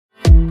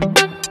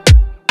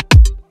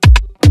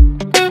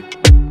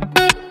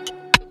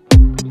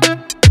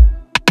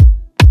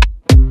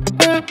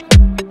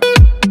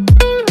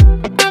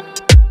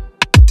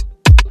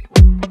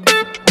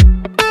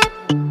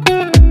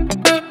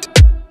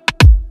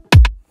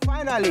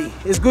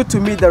It's good to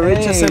meet the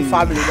Richardson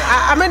family.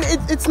 I mean,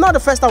 it's not the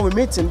first time we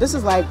meet him. This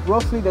is like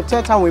roughly the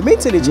 3rd time we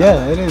meet each other.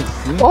 Yeah, it is.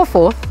 Yeah. Or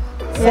 4th.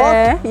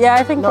 Yeah,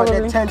 I think probably.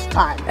 No, the 10th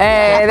time.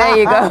 Hey, there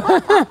you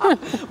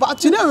go. But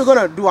today we're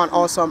going to do an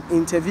awesome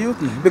interview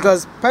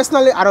because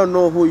personally I don't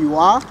know who you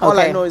are. All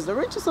I know is the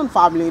Richardson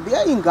family. They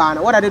are in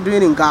Ghana. What are they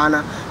doing in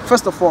Ghana?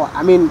 First of all,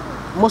 I mean,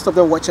 most of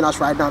them watching us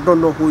right now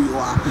don't know who you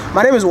are.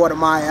 My name is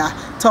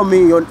WODEMAYA. Tell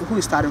me who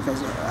is starting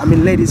first. I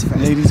mean, ladies first.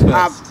 Ladies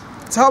first.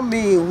 Tell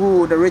me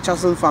who the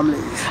Richardson family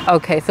is.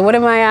 Okay, so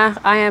WODEMAYA,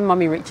 I am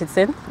Mommy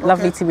Richardson.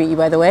 Lovely to meet you,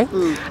 by the way.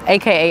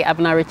 AKA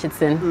Abner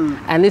Richardson.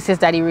 And this is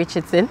Daddy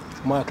Richardson.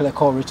 Michael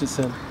Ecole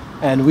Richardson.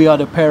 And we are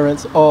the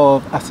parents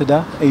of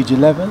Asada, age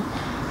 11,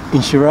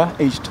 Inshira,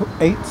 age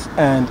 8,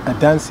 and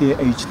Adansia,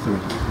 age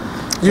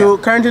 3. You're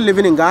currently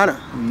living in Ghana?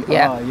 We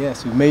are,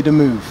 yes. We made a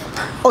move.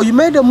 Oh, you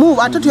made a move?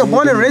 I thought you were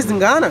born and raised in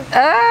Ghana.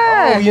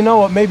 Oh, you know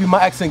what? Maybe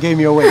my accent gave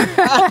me away.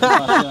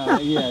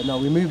 But, yeah, no,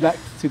 we moved back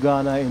to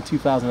Ghana in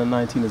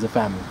 2019 as a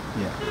family.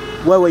 Yeah.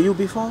 Where were you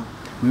before?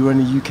 We were in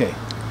the UK.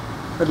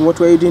 And what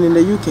were you doing in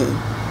the UK?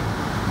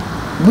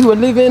 We were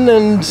living,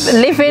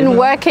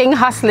 working,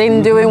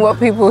 hustling, doing what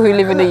people who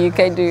live in the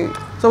UK do.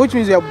 So which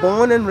means you're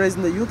born and raised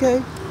in the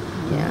UK?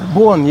 Yeah.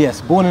 Born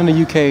in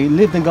the UK,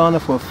 lived in Ghana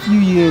for a few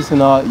years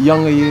in our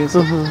younger years,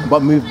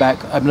 but moved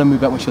back. I moved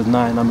back when she was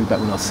 9, I moved back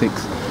when I was 6,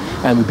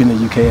 and we've been in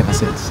the UK ever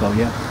since, so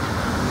yeah.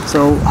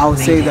 So I would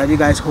say that you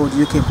guys hold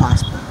UK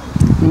passport.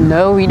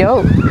 No, we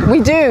don't. We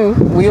do.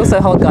 We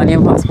also hold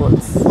Ghanaian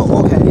passports.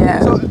 Oh, okay.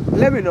 Yeah. So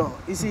let me know.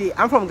 You see,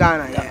 I'm from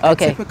Ghana. Yeah.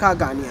 Okay. Typical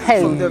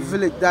Ghanaian from the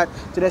village. That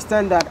to the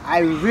extent that I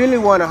really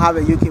want to have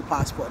a UK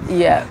passport.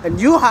 Yeah.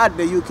 And you had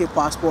the UK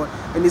passport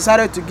and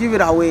decided to give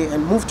it away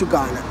and move to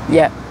Ghana.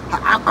 Yeah.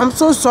 I'm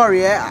so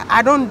sorry.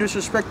 I don't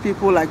disrespect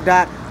people like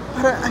that.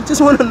 But I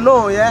just want to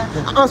know,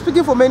 I'm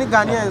speaking for many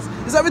Ghanaians.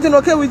 Is everything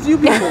okay with you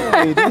people?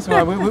 Hey, this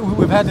one,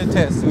 we've had the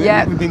test.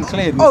 We've been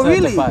cleared. Oh,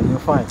 really? You're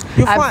fine.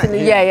 You're Absolutely.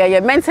 fine? Yeah.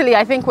 Mentally,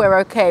 I think we're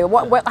okay.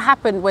 What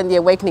happened when the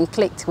awakening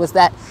clicked was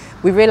that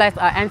we realized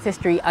our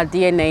ancestry, our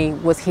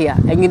DNA was here.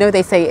 And you know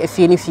they say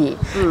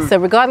ifi. So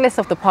regardless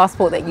of the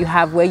passport that you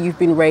have, where you've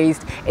been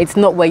raised, it's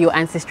not where your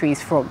ancestry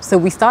is from. So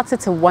we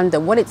started to wonder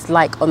what it's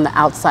like on the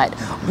outside.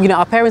 You know,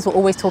 our parents were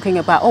always talking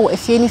about, oh,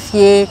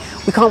 ifi,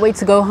 we can't wait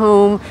to go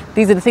home.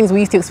 These are the things we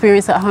used to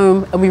experience at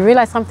home. And we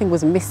realized something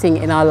was missing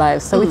in our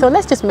lives. So we thought,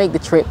 let's just make the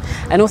trip.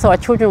 And also our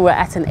children were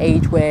at an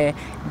age where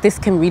this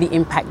can really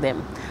impact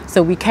them.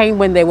 So we came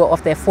when they were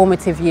of their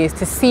formative years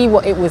to see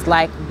what it was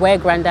like, where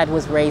granddad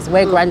was raised,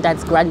 where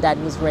granddad's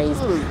granddad was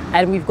raised.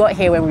 And we've got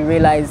here when we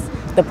realized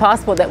the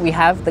passport that we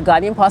have, the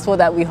Ghanaian passport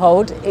that we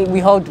hold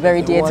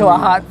very dear to our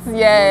hearts.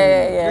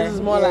 Yeah. This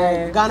is more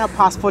like Ghana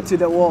passport to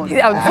the world.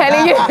 I'm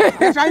telling you.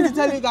 I'm trying to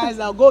tell you guys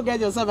now, go get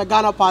yourself a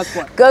Ghana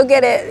passport. Go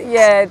get it.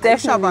 Yeah, definitely.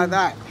 Sure about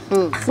that.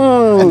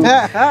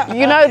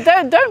 You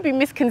know, don't be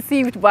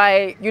misconceived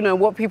by, you know,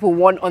 what people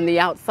want on the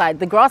outside.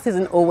 The grass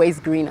isn't always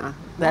greener.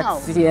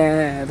 That's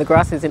the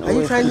grass isn't always.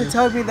 Are you trying to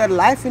tell me that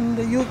life in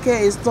the UK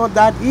is not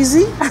that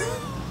easy?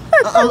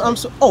 I'm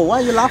so. Oh, why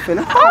are you laughing?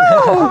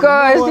 Oh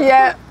gosh,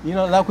 yeah. You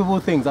know, like with all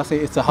things, I say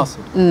it's a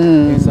hustle.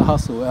 It's a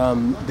hustle.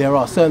 There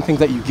are certain things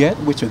that you get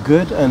which are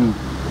good and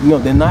you know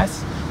they're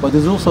nice, but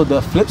there's also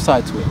the flip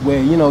side to it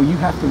where you know you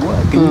have to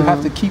work and you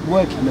have to keep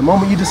working. The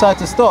moment you decide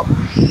to stop,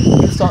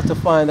 you start to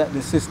find that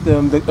the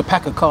system, the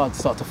pack of cards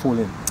start to fall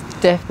in.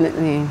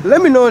 Definitely.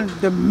 Let me know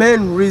the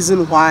main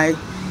reason why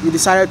you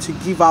decided to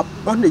give up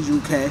on the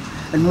UK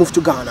and move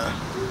to Ghana.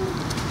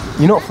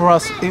 You know, for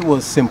us, it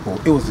was simple.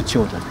 It was the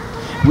children.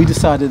 We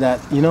decided that,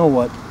 you know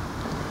what,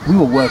 we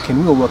were working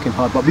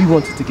hard, but we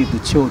wanted to give the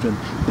children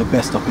the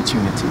best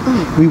opportunity.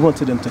 We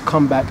wanted them to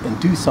come back and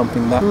do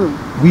something that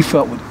we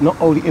felt would not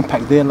only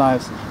impact their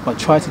lives, but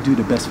try to do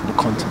the best for the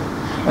continent.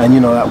 And you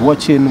know, like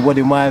watching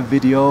WODEMAYA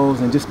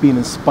videos and just being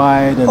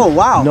inspired and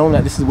knowing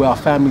that this is where our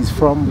family's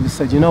from, we just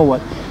said, you know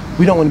what,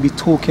 we don't want to be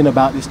talking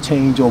about this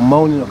change or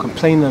moaning or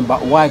complaining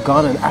about why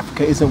Ghana and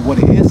Africa isn't what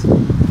it is.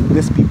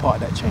 Let's be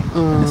part of that change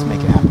and let's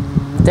make it happen.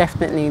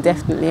 Definitely.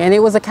 And it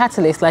was a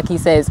catalyst, like he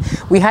says.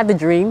 We had the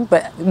dream,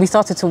 but we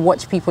started to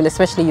watch people,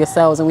 especially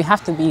yourselves, and we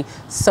have to be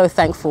so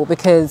thankful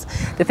because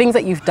the things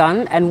that you've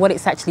done and what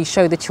it's actually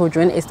showed the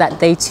children is that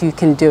they too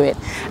can do it.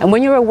 And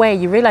when you're away,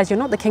 you realize you're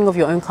not the king of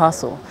your own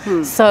castle.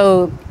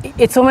 So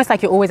it's almost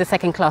like you're always a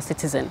second-class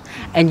citizen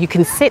and you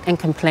can sit and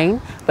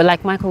complain, but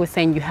like Michael was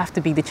saying, you have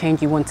to be the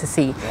change you want to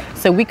see.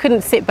 So we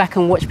couldn't sit back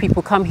and watch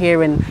people come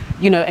here and,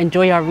 you know,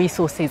 enjoy our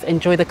resources,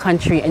 enjoy the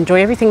country,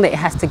 enjoy everything that it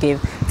has to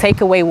give, take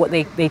away what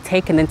they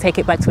take and then take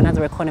it back to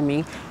another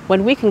economy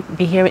when we can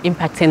be here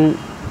impacting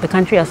the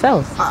country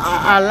ourselves.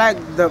 I like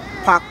the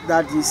part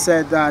that you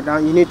said that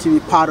you need to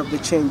be part of the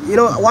change. You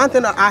know, one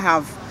thing that I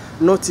have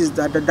noticed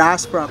that the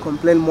diaspora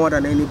complain more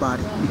than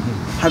anybody.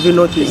 Have you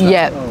noticed that?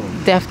 Yeah,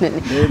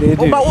 definitely. They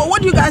do. But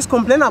what do you guys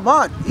complain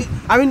about?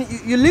 I mean,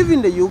 you live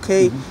in the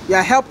UK,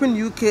 you're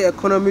helping UK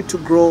economy to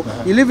grow.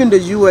 You live in the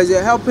US,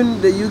 you're helping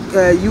the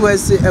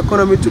US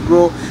economy to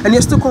grow, and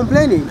you're still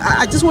complaining.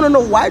 I just want to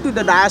know, why do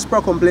the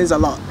diaspora complains a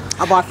lot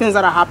about things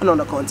that are happening on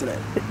the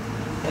continent?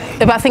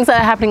 About things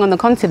that are happening on the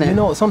continent? You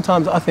know,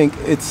 sometimes I think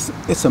it's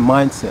a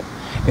mindset.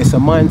 It's a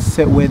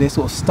mindset where they're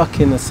sort of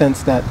stuck in the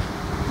sense that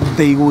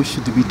they always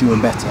should be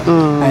doing better.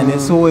 And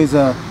it's always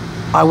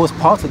I was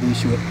part of the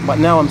issue, but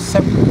now I'm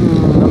separate.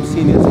 I'm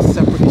seeing it as a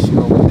separate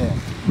issue over there.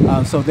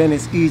 So then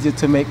it's easier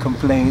to make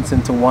complaints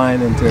and to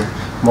whine and to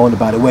moan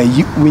about it. Where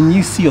when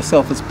you see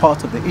yourself as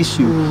part of the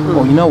issue,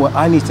 or you know what,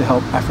 I need to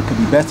help Africa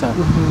be better,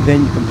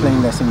 then you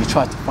complain less and you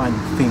try to find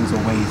things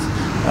or ways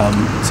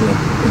to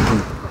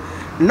improve.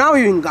 Now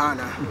you're in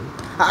Ghana.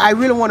 I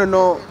really want to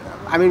know,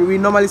 I mean, we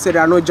normally say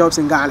there are no jobs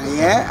in Ghana,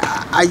 yeah?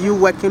 Are you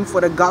working for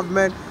the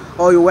government,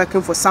 or you're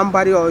working for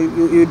somebody, or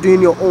you're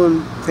doing your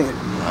own thing?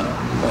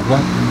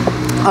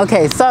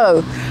 Okay,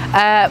 so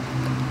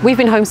we've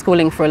been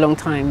homeschooling for a long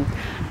time.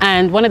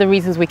 And one of the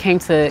reasons we came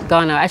to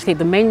Ghana, actually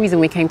the main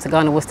reason we came to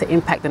Ghana, was to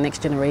impact the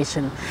next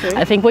generation. Okay.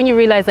 I think when you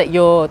realize that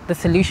you're the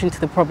solution to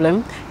the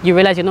problem, you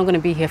realize you're not going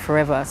to be here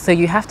forever. So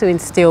you have to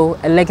instill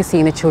a legacy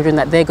in the children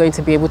that they're going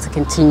to be able to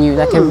continue,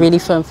 like a really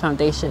firm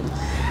foundation.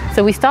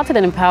 So we started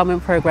an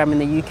empowerment program in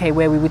the UK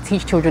where we would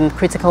teach children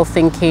critical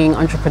thinking,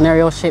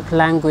 entrepreneurship,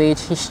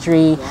 language,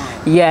 history,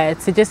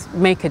 to just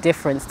make a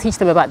difference. Teach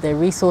them about their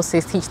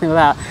resources, teach them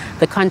about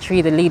the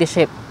country, the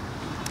leadership.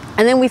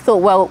 And then we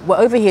thought, well, we're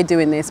over here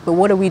doing this, but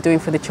what are we doing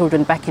for the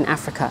children back in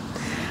Africa?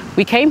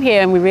 We came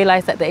here and we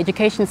realized that the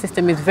education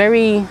system is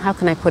very, how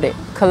can I put it,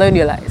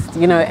 colonialized.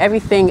 You know,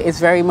 everything is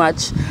very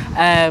much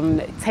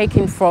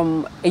taken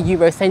from a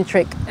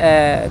Eurocentric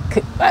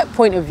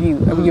point of view,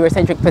 a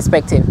Eurocentric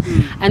perspective.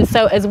 And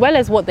so as well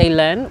as what they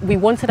learn, we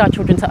wanted our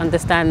children to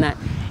understand that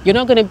you're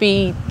not going to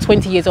be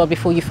 20 years old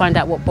before you find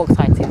out what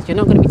bauxite is. You're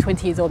not going to be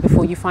 20 years old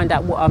before you find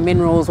out what our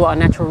minerals, what our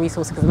natural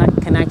resources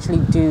can actually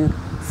do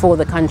for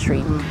the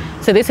country.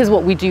 So this is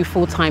what we do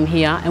full-time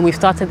here, and we've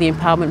started the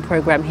empowerment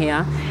program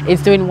here.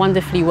 It's doing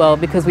wonderfully well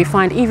because we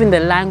find even the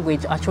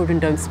language our children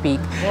don't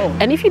speak.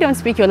 And if you don't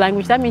speak your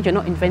language, that means you're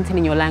not inventing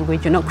in your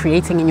language, you're not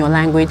creating in your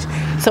language.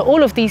 So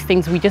all of these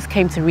things, we just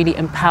came to really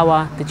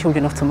empower the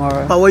children of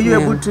tomorrow. But were you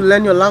able to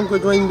learn your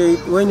language when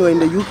you were in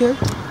the UK?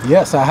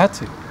 Yes, I had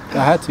to.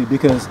 I had to,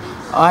 because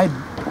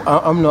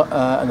I'm not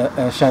an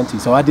Ashanti,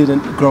 so I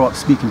didn't grow up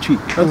speaking Twi.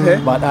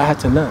 But I had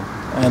to learn.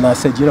 And I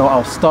said, you know,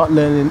 I'll start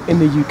learning in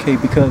the UK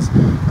because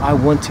I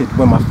wanted,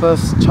 when my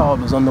first child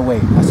was on the way,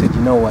 I said,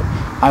 you know what,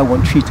 I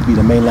want Twi to be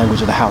the main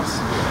language of the house.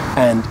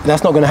 And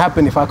that's not going to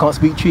happen if I can't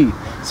speak Twi.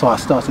 So I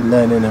started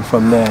learning, and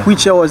from there...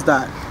 Which year was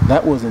that?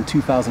 That was in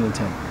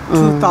 2010.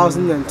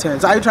 2010.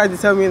 So are you trying to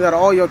tell me that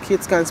all your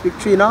kids can speak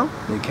Twi now?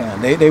 They can.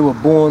 They were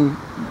born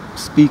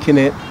speaking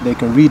it, they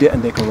can read it,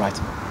 and they can write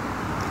it.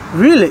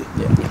 Really?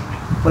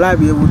 Yeah. Will I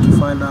be able to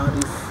find out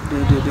if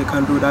they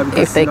can do that?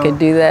 Because, if they could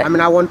do that. I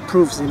mean, I want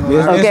proofs, you know.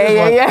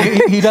 Okay,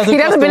 He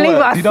doesn't believe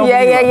us.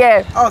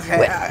 Okay.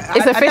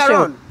 It's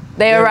official.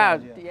 They're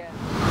around.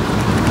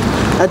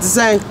 That's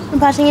saying. Hey,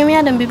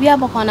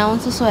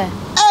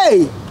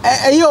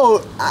 yo,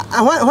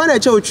 when I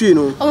chose you,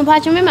 no. Oh, my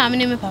patch, my mamma,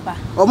 name papa.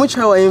 How much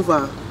are you in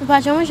for? My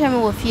patch, I'm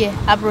with fear.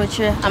 I brought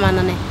you a man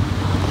on it.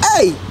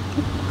 Hey,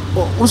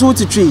 what's with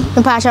the tree?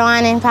 My patch,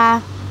 I want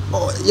pa.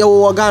 You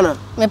were Ghana.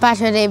 My patch,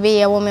 they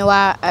be a woman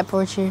while I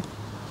approach you.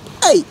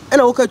 Hey, and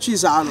I'll catch you,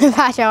 son. My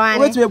patch, I want.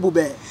 What's your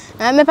booby?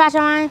 My patch, I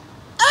want.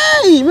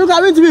 Hey, you're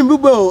going to be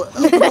boobo.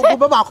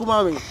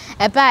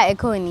 A pat, a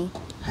coney.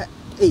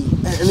 Hey,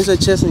 and it's a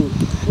chestnut.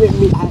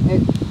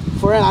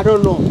 For real, I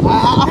don't know.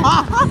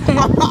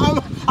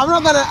 I'm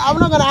not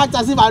gonna act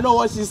as if I know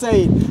what she's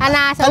saying.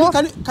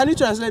 Can you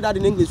translate that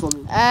in English for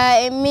me?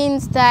 It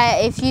means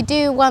that if you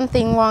do one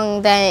thing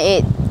wrong,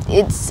 then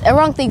it's a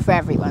wrong thing for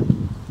everyone.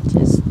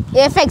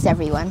 It affects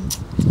everyone.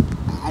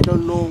 I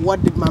don't know,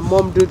 what did my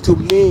mom do to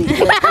me?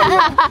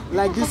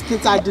 Like these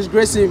kids are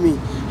disgracing me.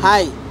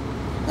 Hi,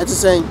 that's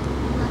saying.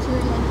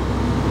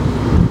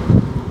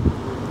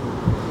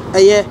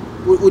 Yeah,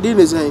 we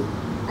didn't say.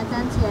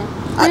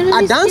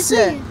 I dance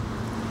here.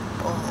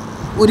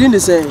 We didn't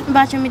say.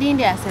 But you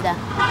didn't say that.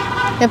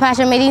 The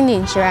passion made in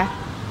insurance.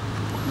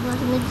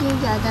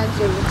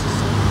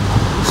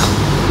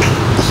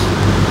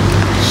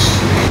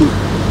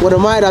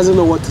 WODEMAYA doesn't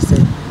know what to say.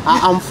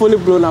 I'm fully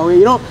blown away.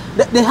 You know,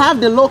 they have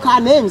the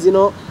local names, you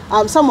know.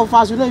 Some of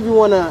us, we don't even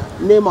want to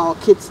name our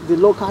kids the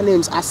local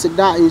names.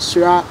 Asida,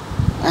 Inshira,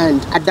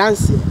 and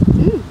Adansi.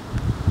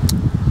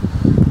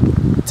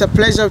 It's a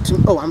pleasure to...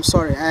 Oh, I'm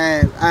sorry.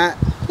 To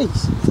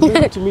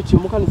meet you.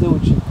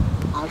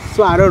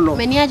 So I don't know.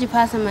 Hey,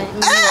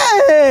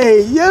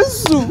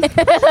 yes,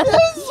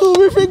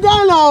 we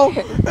figure now.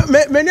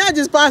 Many I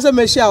just pass a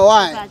machine.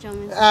 Why?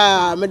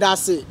 Me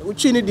that's it. We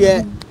need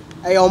there.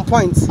 On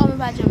point.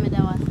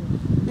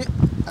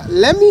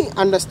 Let me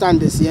understand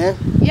this, yeah?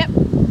 Yep.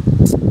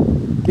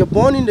 You're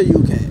born in the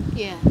UK.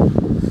 Yeah.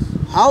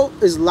 How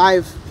is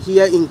life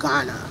here in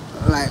Ghana?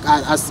 Like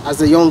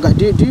as a young guy,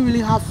 do you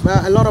really have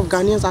a lot of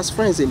Ghanaians as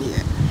friends in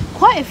here?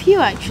 Quite a few,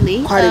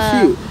 actually. Quite a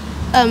few.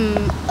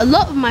 a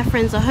lot of my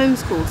friends are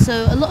homeschooled,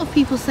 so a lot of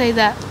people say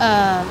that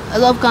a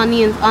lot of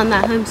Ghanaians aren't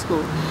that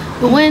homeschooled.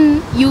 But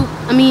when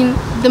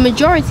the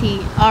majority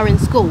are in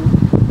school,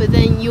 but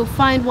then you'll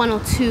find one or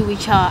two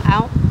which are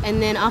out,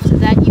 and then after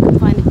that you can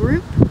find a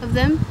group of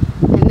them,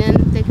 and then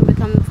they can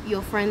become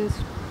your friends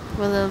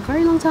for a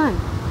very long time.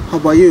 How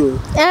about you?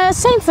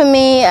 Same for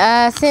me,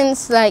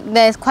 since like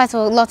there's quite a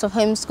lot of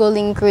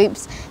homeschooling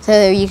groups,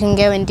 so you can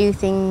go and do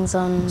things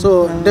on.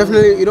 So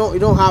definitely you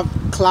don't have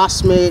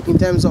classmate in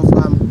terms of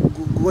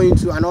going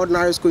to an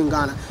ordinary school in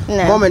Ghana.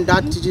 No. Mom and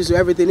dad teaches you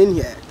everything in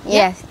here.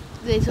 Yes.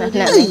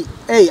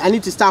 Hey, I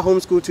need to start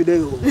homeschool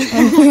today.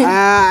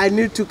 I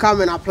need to come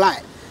and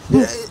apply.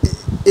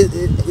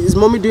 Is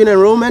mommy doing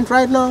enrollment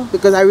right now?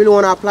 Because I really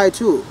want to apply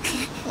too.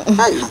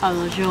 Hey. I'm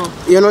not sure.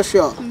 You're not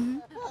sure?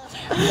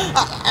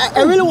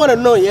 I really want to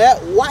know,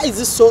 why is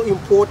it so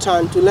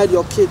important to let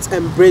your kids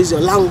embrace your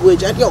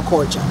language and your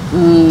culture?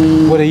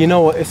 Well, you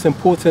know what, it's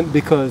important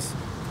because,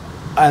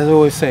 as I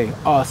always say,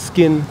 our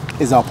skin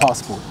is our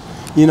passport.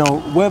 You know,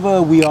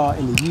 whether we are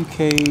in the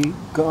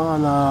UK,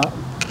 Ghana,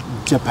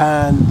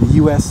 Japan, the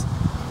US,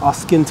 our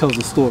skin tells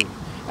a story,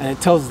 and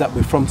it tells us that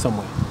we're from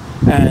somewhere,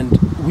 and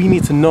we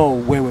need to know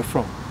where we're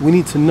from. We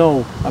need to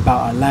know about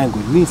our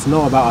language, we need to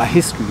know about our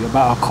history,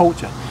 about our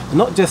culture, and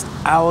not just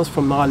ours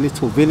from our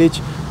little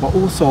village, but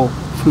also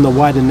from the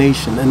wider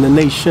nation and the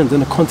nations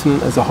and the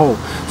continent as a whole.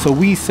 So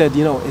we said,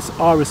 you know, it's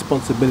our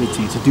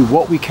responsibility to do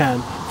what we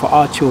can for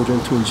our children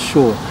to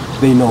ensure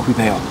they know who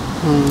they are.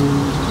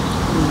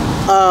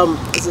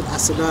 Is it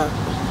Asada?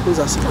 Who's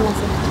Asada?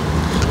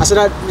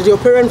 Asada, did your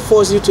parents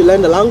force you to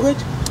learn the language?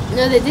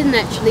 No, they didn't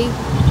actually.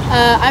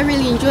 I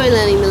really enjoy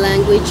learning the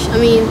language. I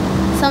mean,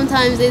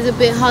 sometimes it's a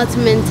bit hard to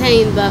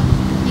maintain, but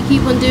you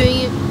keep on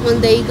doing it. One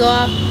day you go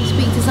out, you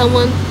speak to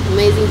someone,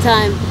 amazing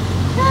time.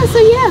 So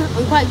yeah,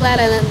 I'm quite glad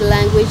I learned the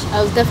language.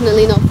 I was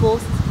definitely not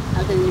forced.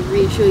 I can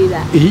reassure you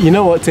that. You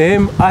know what, to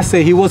him, I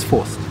say he was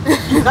forced.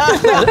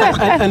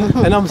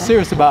 and I'm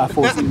serious about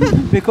forcing.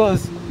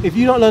 Because if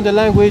you don't learn the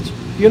language,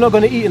 you're not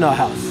going to eat in our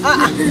house.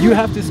 You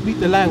have to speak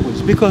the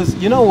language. Because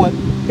you know what,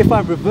 if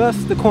I reverse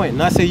the coin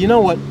and I say, you know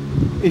what,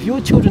 if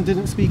your children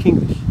didn't speak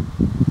English,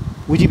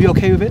 would you be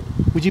okay with it?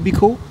 Would you be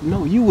cool?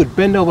 No, you would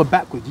bend over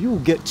backwards. You will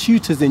get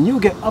tutors in, you'll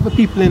get other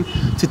people in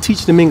to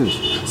teach them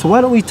English. So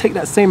why don't we take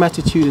that same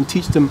attitude and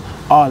teach them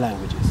our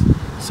languages?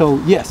 So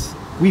yes,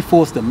 we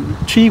forced them.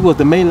 Tree was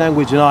the main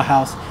language in our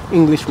house,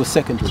 English was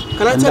secondary.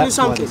 Can I tell you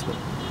something?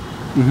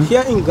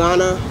 Here in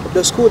Ghana,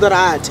 the school that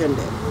I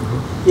attended,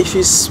 if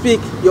you speak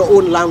your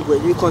own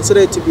language, you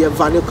consider it to be a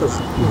vernacular.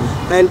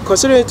 And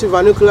considering it to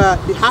vernacular,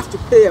 you have to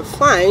pay a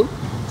fine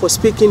for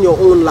speaking your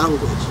own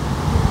language.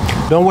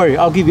 Don't worry,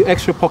 I'll give you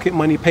extra pocket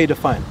money, pay the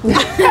fine.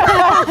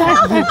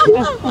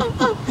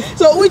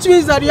 So which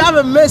means that you have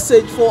a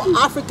message for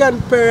African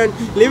parents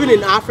living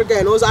in Africa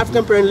and also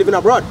African parents living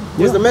abroad.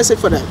 What's the message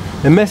for them?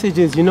 The message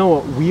is, you know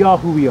what, we are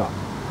who we are.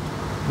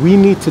 We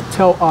need to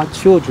tell our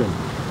children,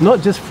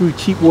 not just through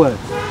cheap words,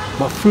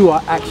 but through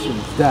our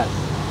actions, that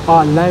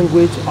our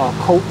language, our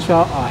culture,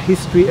 our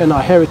history and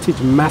our heritage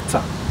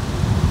matter.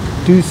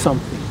 Do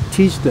something,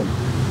 teach them.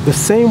 The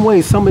same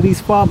way some of these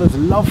fathers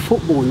love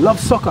football, love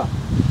soccer.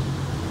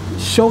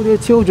 Show their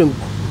children,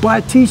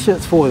 buy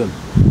t-shirts for them.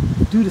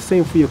 Do the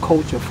same for your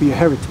culture, for your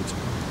heritage,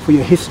 for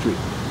your history,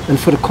 and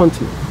for the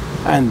continent.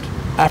 And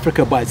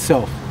Africa by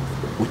itself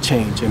will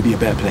change and be a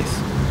better place.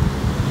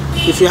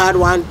 If you had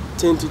one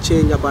thing to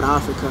change about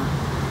Africa,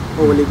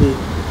 what will it be?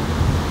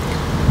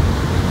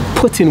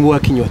 Put in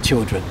work in your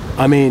children.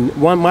 I mean,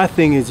 my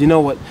thing is, you know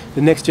what,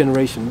 the next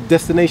generation.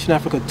 Destination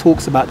Africa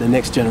talks about the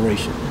next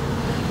generation.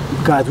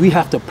 Guys, we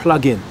have to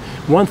plug in.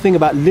 One thing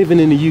about living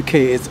in the UK,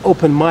 it's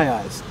opened my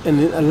eyes and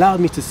it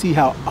allowed me to see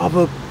how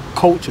other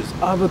cultures,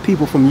 other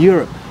people from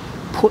Europe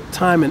put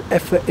time and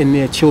effort in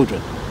their children.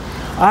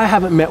 I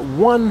haven't met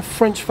one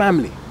French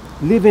family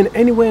living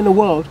anywhere in the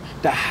world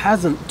that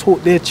hasn't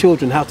taught their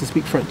children how to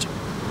speak French.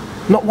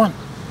 Not one.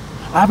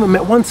 I haven't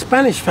met one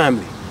Spanish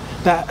family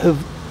that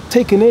have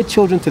taken their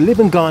children to live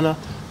in Ghana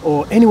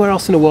or anywhere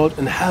else in the world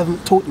and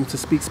haven't taught them to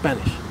speak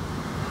Spanish.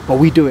 But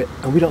we do it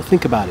and we don't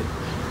think about it.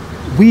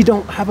 We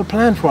don't have a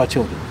plan for our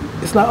children.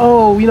 It's like,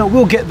 oh, you know,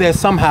 we'll get there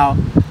somehow,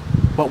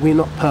 but we're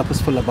not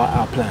purposeful about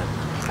our plan.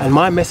 And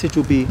my message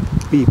will be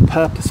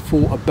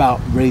purposeful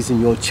about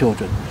raising your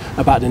children,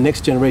 about the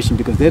next generation,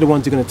 because they're the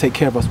ones who are going to take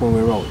care of us when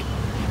we're old.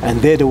 And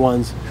they're the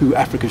ones who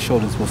Africa's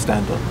shoulders will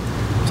stand on.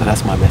 So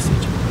that's my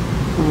message.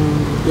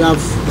 You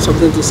have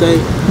something to say?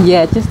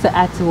 Yeah, just to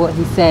add to what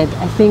he said,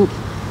 I think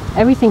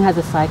everything has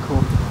a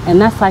cycle, and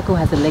that cycle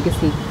has a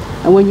legacy.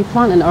 And when you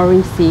plant an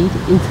orange seed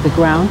into the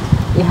ground,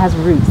 it has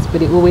roots,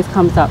 but it always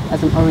comes up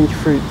as an orange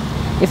fruit.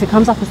 If it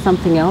comes up as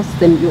something else,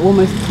 then you're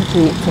almost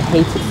teaching it to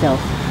hate itself.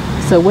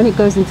 So when it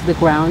goes into the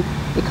ground,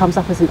 it comes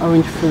up as an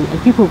orange fruit,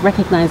 and people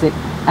recognize it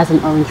as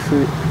an orange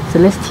fruit. So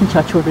let's teach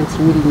our children to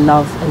really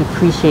love and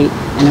appreciate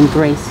and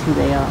embrace who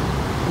they are.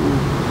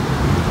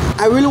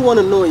 I really want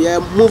to know,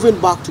 moving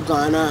back to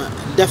Ghana,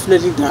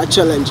 definitely there are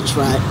challenges,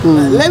 right?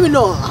 Let me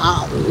know,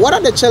 what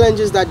are the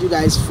challenges that you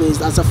guys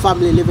faced as a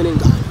family living in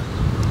Ghana?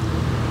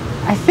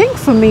 I think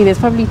for me, there's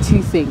probably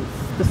two things.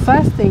 The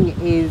first thing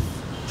is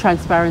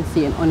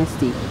transparency and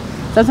honesty.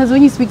 Sometimes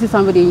when you speak to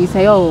somebody and you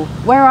say, oh,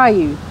 where are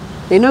you?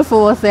 They know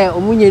for what's there,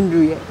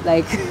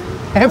 like,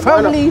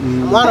 probably,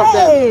 one of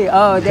them.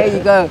 Oh, there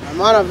you go. I'm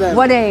one of them.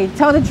 WODE,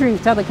 tell the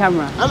truth, tell the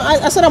camera.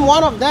 I said I'm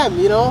one of them,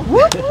 you know.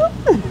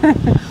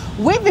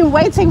 We've been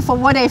waiting for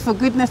WODE for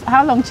goodness,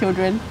 how long,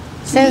 children?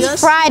 Since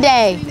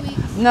Friday.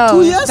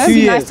 No, 2 years? don't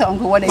be nice to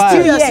Uncle WODE.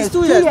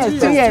 2 years.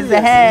 2 years.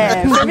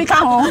 Ahead.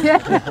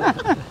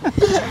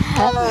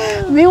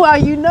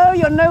 Meanwhile, you know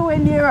you're nowhere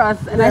near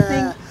us, and I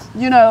think,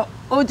 you know,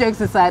 all jokes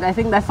aside, I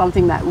think that's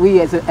something that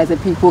we as a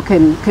people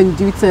can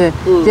do to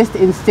just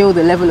instill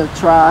the level of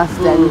trust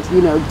and,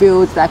 you know,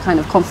 build that kind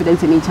of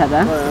confidence in each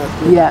other.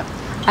 Yeah.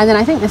 And then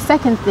I think the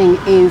second thing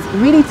is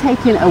really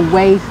taking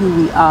away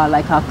who we are,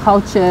 like our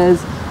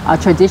cultures, our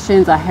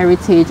traditions, our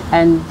heritage,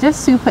 and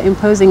just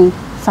superimposing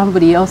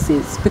somebody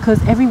else's. Because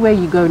everywhere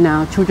you go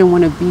now, children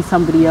want to be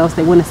somebody else,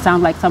 they want to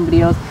sound like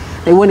somebody else,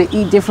 they want to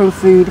eat different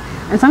food.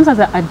 And sometimes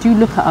I do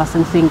look at us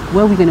and think,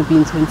 where are we going to be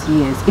in 20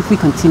 years if we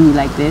continue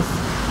like this?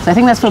 So I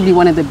think that's probably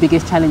one of the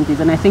biggest challenges.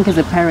 And I think as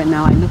a parent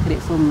now, I look at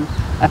it from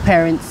a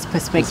parent's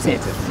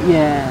perspective.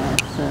 Yeah,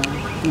 so,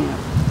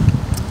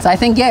 yeah. So I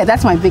think, yeah,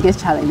 that's my biggest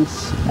challenge.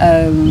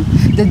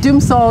 The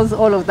doom souls,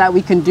 all of that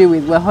we can do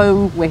with. We're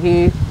home, we're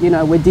here, you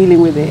know, we're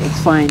dealing with it,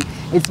 it's fine.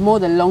 It's more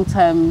the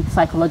long-term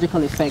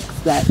psychological effects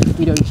that if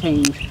we don't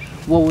change,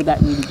 what would that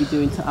really be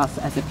doing to us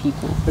as a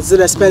people? Is it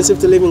expensive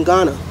to live in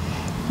Ghana?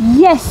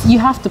 Yes, you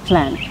have to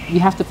plan. You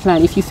have to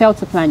plan. If you fail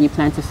to plan, you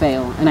plan to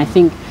fail. And I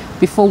think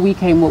before we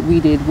came, what we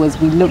did was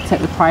we looked at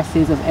the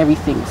prices of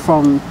everything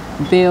from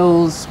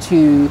bills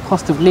to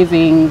cost of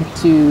living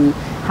to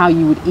how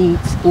you would eat,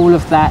 all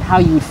of that, how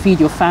you would feed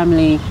your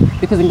family.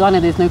 Because in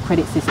Ghana, there's no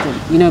credit system.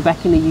 You know,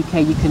 back in the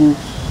UK, you can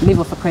live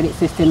off a credit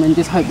system and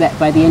just hope that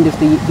by the end of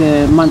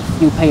the month,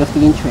 you'll pay off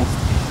the interest.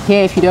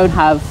 Here, if you don't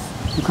have,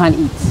 you can't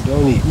eat.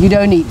 You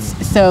don't eat.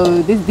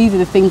 So these are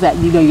the things that,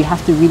 you know, you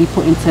have to really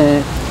put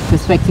into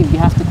perspective. You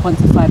have to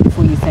quantify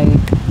before you say,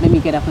 let me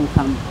get up and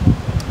come.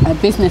 A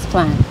business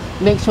plan.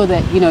 Make sure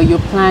that, you know, you're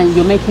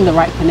making the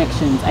right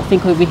connections. I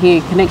think over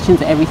here,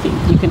 connections are everything.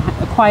 You can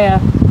acquire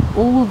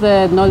all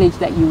the knowledge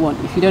that you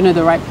want. If you don't know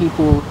the right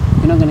people,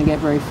 you're not going to get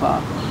very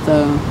far.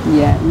 So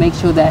yeah, make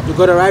sure that you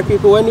got the right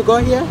people when you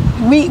got here.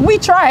 We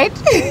tried.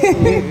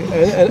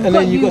 and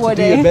then you got to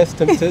do your best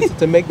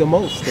to make the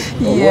most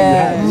of what you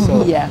have.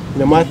 So, you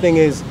know, my thing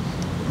is,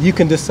 you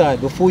can decide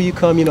before you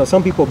come. You know,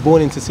 some people are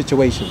born into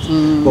situations,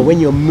 but when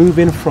you're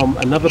moving from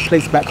another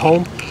place back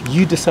home,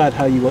 you decide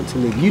how you want to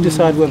live. You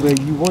decide whether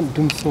you want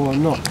Dumso or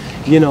not.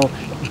 You know,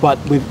 but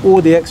with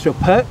all the extra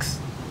perks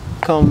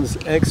comes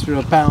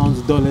extra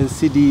pounds, dollars,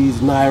 cedis,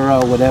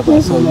 naira,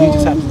 whatever. So you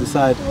just have to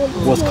decide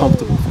what's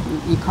comfortable.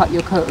 You cut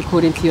your coat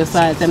according to your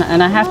size. And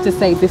I have to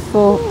say,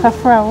 before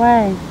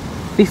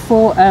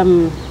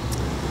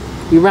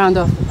we round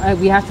off,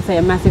 we have to say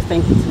a massive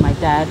thank you to my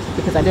dad,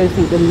 because I don't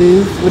think the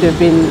move would have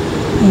been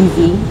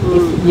easy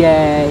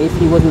if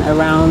he wasn't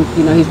around.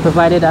 You know, he's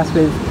provided us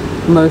with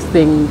most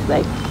things,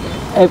 like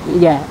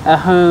a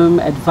home,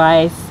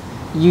 advice,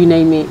 you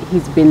name it,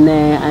 he's been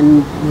there,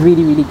 and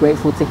really, really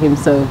grateful to him.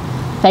 So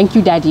thank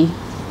you, Daddy.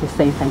 Just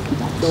saying thank you,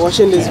 Daddy. So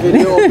watching this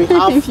video on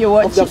behalf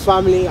of the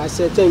family, I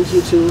said thank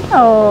you too.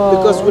 Oh.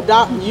 Because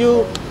without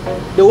you,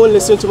 they won't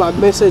listen to my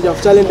message of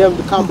telling them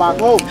to come back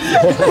home.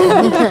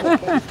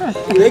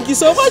 Thank you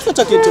so much for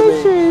talking to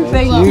me.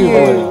 Thank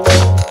you.